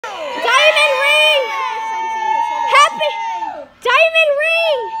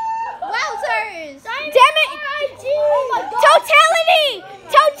Oh my god. Totality!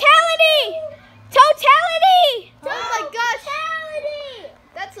 Totality! Totality! Oh my gosh.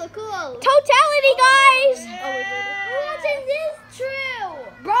 That's so cool. Totality, guys! Imagine this true.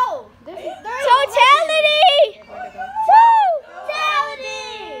 Bro. Totality! Woo!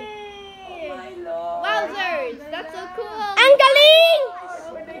 Totality. Oh my Lord. Wowzers. That's so cool. Ang galing!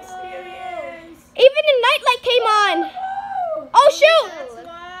 What an experience. Even the nightlight came on. Oh shoot! That's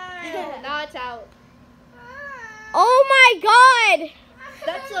why. Now it's out. Oh my god!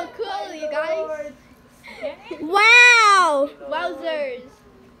 That's so cool, you guys. Wow! Wowzers.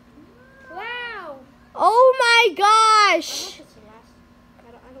 Wow. Oh my gosh!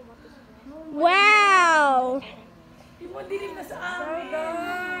 Wow! Dilim na sa amin.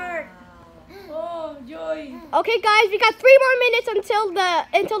 Oh, Joy. Okay guys, we got 3 more minutes until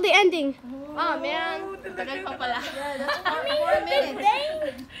the ending. Oh man. Tagal pa pala. That's 4 minutes.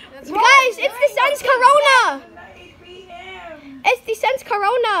 Guys, it's the sun's corona! 8 p.m. It's the sun's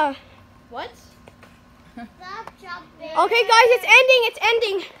corona. What? Okay guys, it's ending, it's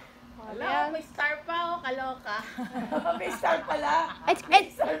ending. Wala, may star pa o kaloka. May star pala. May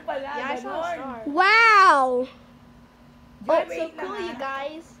It's star pala. Yeah, I saw a ganon. star. wow. Joy, That's so wait lang, cool, you ah.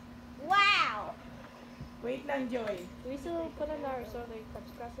 guys. Wow. Wait lang, Joy. Do we still put on our solar touch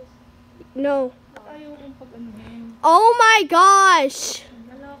glasses? No. Ayaw kong pag-anuhin. Oh my gosh.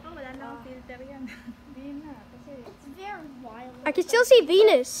 Kaloka, wala na akong filter yan. Hindi na, kasi... It's very wild. I can still see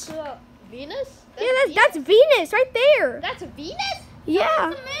Venus. Venus? Yeah, that's Venus right there. That's Venus? Yeah.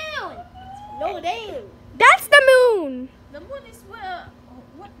 The moon. No, damn. That's the moon. The moon is where...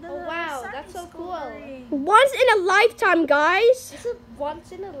 What the Oh, wow, sun that's is so cool. covering. Once in a lifetime, guys. This is once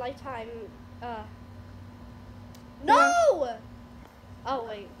in a lifetime. No! Oh,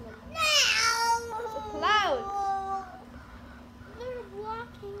 wait. Clouds. They're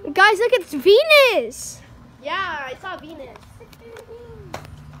blocking. Guys, look, it's Venus. Yeah, I saw Venus.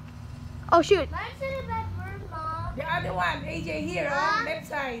 Oh, shoot. The other one, AJ, here, on left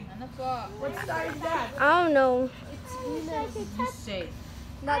side. What star is that? I don't know. It's Venus. Say.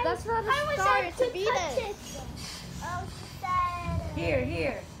 No, that's not a star. It's a Venus.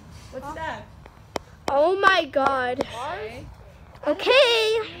 Here. What's that? Oh my god.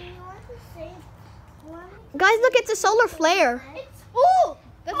 Okay. Guys, look, it's a solar flare. Oh,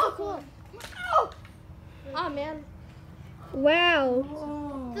 that's so cool. Oh man, Wow.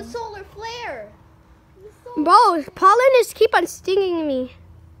 Oh. the solar flare. Bro, pollen is keep on stinging me.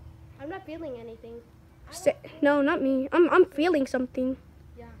 I'm not feeling anything. No, not me. I'm feeling something.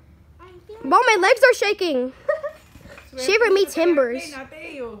 Yeah. Bro, my legs are shaking. Shiver me timbers. From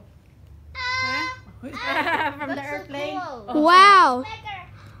the That's airplane. so cool. Wow.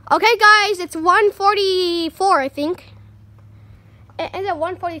 Okay, guys, it's 1:44, I think. Is it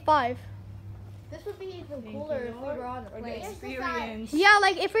 1:45? This would be even cooler if we were on a For the plane. experience. Yeah,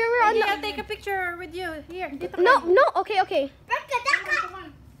 like if we were on I'll the... take a picture with you. Here. Dito ka. No, okay. Wow.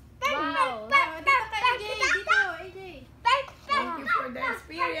 Thank you for the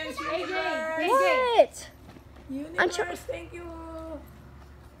experience, universe. What? Universe, thank you.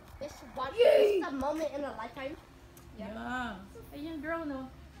 This is a moment in a lifetime. Yeah. Ay, yung drone, oh.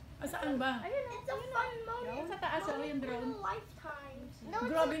 Saan ba? It's a fun moment. Sa taas, oh, yung drone. Lifetime.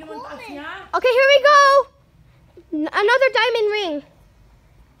 Grabe naman taas niya. Okay, here we go. Another diamond ring.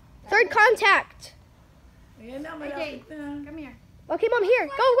 Third contact. Ayan na, malapit na. Come here. Okay, Mom, here.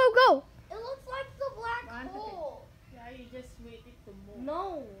 Go, go, go. It looks like the black hole. Yeah, you just wait it to move.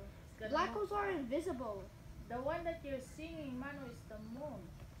 No. Black holes are invisible. The one that you're seeing, Mano, is the moon.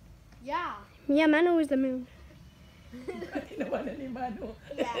 Yeah. Yeah, Mano is the moon. Tinawanan ni Mano.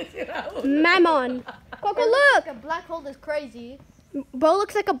 Yeah. Si Raul. Mammon. Coco, look. A black hole is crazy. Bro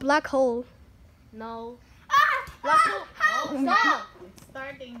looks like a black hole. No. Black hole. Stop. It's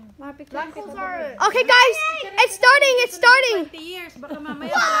starting. Black holes are. Okay, guys, it's starting. It's starting. 20 years, baka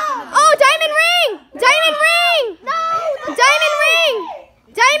mamaya. Oh, diamond ring! Diamond ring! No. Diamond ring!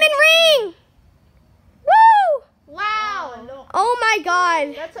 Diamond ring! Woo! Wow. Oh my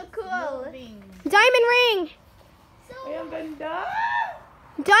god. That's so cool. Diamond ring! Ay, ang ganda.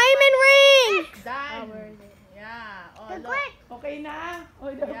 Diamond ring! Done. Yeah. Oh, The look. black. Okay na? Oh,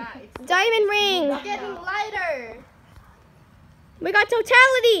 yeah, it's Diamond ring! It's getting lighter. We got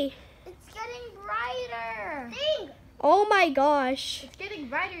totality! It's getting brighter. Oh my gosh. It's getting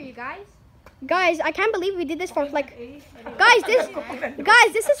brighter, you guys. Guys, I can't believe we did this for like... Guys, this is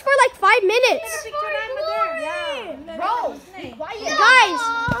for like 5 minutes. Yeah. Bro, be quiet. Guys,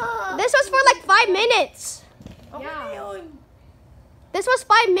 this was for like 5 minutes. Okay na yun. This was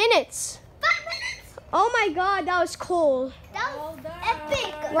 5 minutes. 5 minutes. Oh my god, that was cool. That was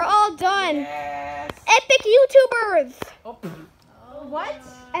epic. We're all done. Yes. epic YouTubers. Oh. What?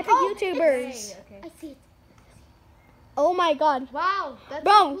 Epic YouTubers. I see it. Oh my god. Wow, that's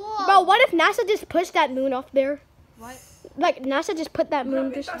Bro, cool. bro, what if NASA just pushed that moon off there? What? Like NASA just put that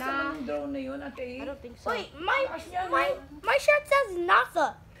moon just. Nakita sa mga drone na yun, ate. I don't think so. Taas niya, no? My shirt says NASA.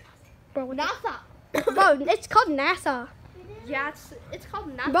 Bro, what NASA. bro, it's called NASA. Yeah, it's called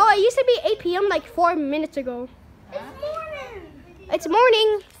NASA. Bro, it used to be 8 p.m. like 4 minutes ago. It's morning. It's morning.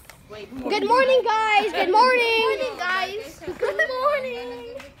 Wait, Good morning, guys. Good morning. Morning, guys. Good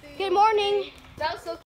morning. Good morning. That was so